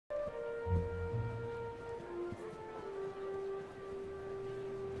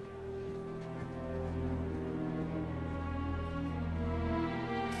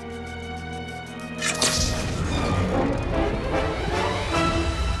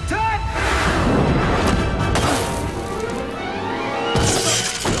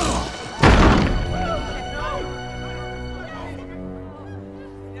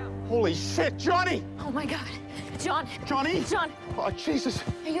Johnny! Oh my God. John. Johnny? John. Oh, Jesus.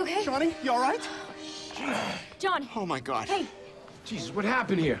 Are you okay? Johnny, you all right? John. Oh, my God. Hey, Jesus, what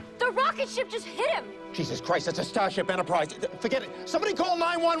happened here? the rocket ship just hit him. Jesus Christ, it's a Starship Enterprise. Forget it. Somebody call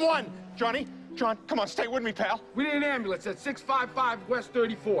 911. Johnny, John, come on, stay with me, pal. We need an ambulance at 655 West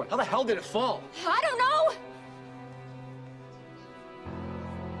 34th. How the hell did it fall? I don't know.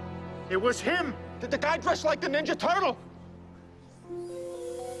 It was him. The guy dressed like the Ninja Turtle.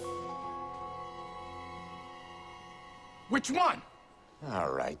 Which one?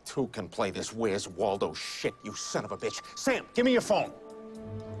 All right, who can play this Where's Waldo shit, you son of a bitch? Sam, give me your phone.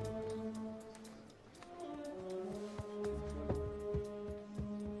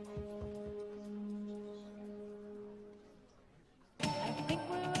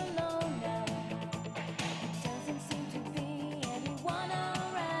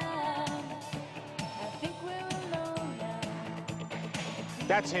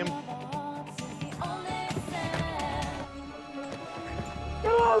 That's him.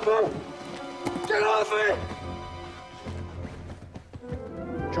 Get off me! Get off me!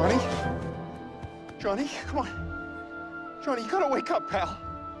 Johnny? Johnny, come on. Johnny, you gotta wake up, pal.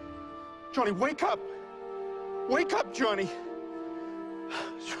 Johnny, wake up. Wake up, Johnny.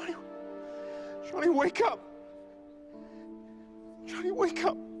 Johnny. Johnny, wake up. Johnny, wake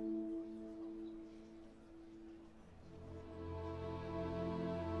up.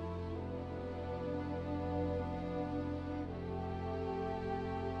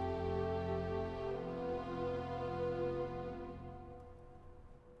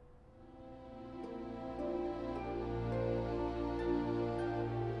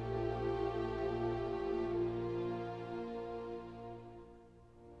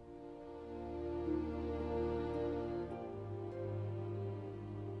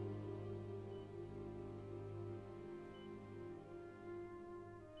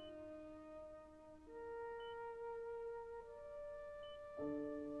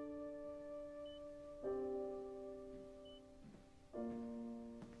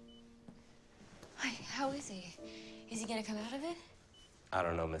 How is he? Is he gonna come out of it? I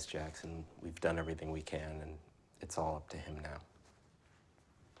don't know, Miss Jackson. We've done everything we can, and it's all up to him now.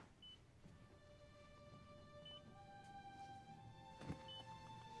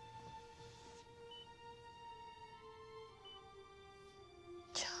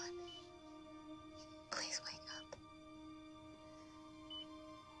 John, please wake up.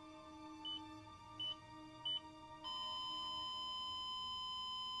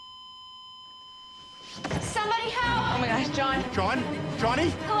 Somebody help! Oh my gosh, John. John? Johnny?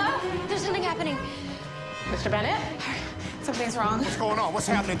 Hello? There's something happening. Mr. Bennett? Something's wrong. What's going on? What's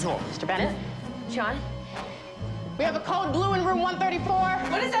happening to him? Mr. Bennett? John? We have a code blue in room 134.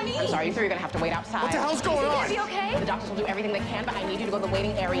 What does that mean? I'm sorry, you three are gonna have to wait outside. What the hell's going on? Is he okay? The doctors will do everything they can, but I need you to go to the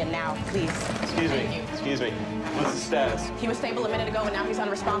waiting area now, please. Excuse me. Excuse me. What's the status? He was stable a minute ago, and now he's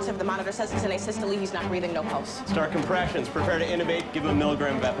unresponsive. The monitor says he's in asystole. He's not breathing, no pulse. Start compressions. Prepare to intubate. Give him a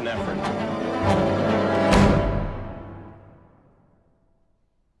milligram of epinephrine.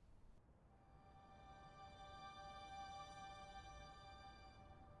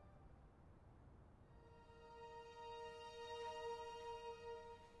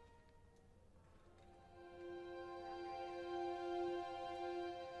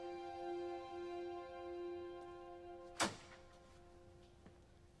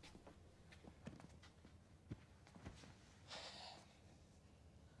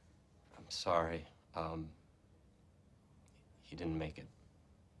 Sorry. He didn't make it.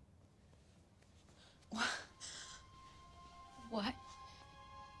 What?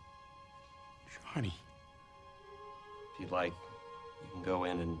 Johnny. If you'd like, you can go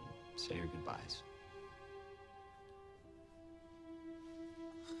in and say your goodbyes.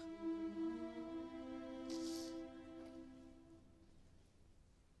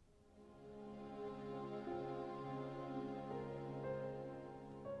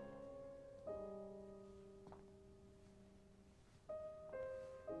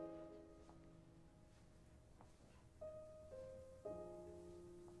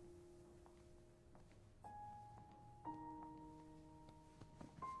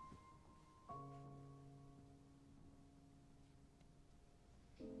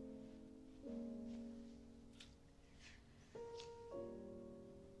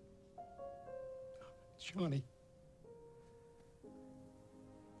 Johnny.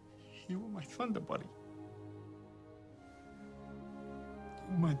 You were my Thunder Buddy.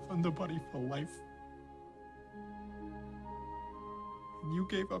 You were my Thunder Buddy for life. And you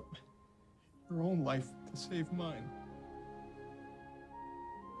gave up your own life to save mine.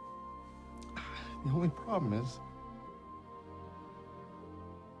 The only problem is,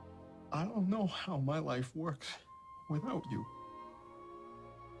 I don't know how my life works without you.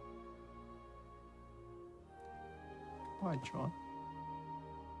 Goodbye, John.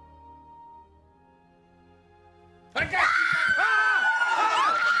 I got you!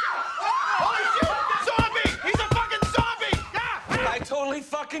 Holy shit! Zombie! He's a fucking zombie! I totally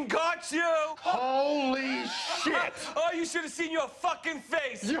fucking got you! Holy shit! Oh, you should have seen your fucking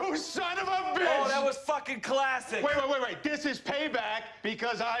face! You son of a bitch! Oh, that was fucking classic! Wait. This is payback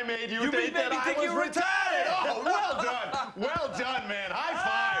because I made you, You think made that me I think was you were retired. retired. Oh, well done. Well done, man. High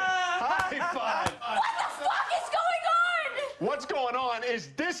five. High five. What the fuck is going on? What's going on is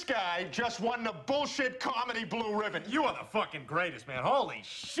this guy just won the bullshit comedy blue ribbon. You are the fucking greatest, man. Holy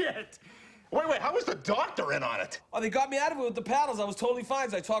shit. Wait, how was the doctor in on it? Oh, they got me out of it with the paddles. I was totally fine,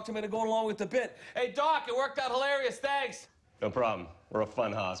 so I talked him into going along with the bit. Hey, Doc, it worked out hilarious. Thanks. No problem. We're a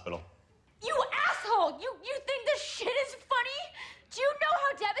fun hospital. You asshole! You think this shit is funny? Do you know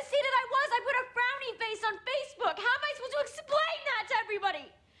how devastated I was? I put a frowny face on Facebook. How am I supposed to explain that to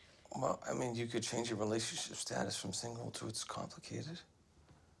everybody? Well, I mean, you could change your relationship status from single to it's complicated.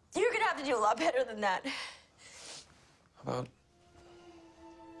 You're gonna have to do a lot better than that. How about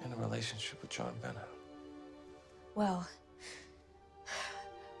in a relationship with John Bennett? Well,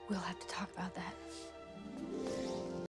 we'll have to talk about that.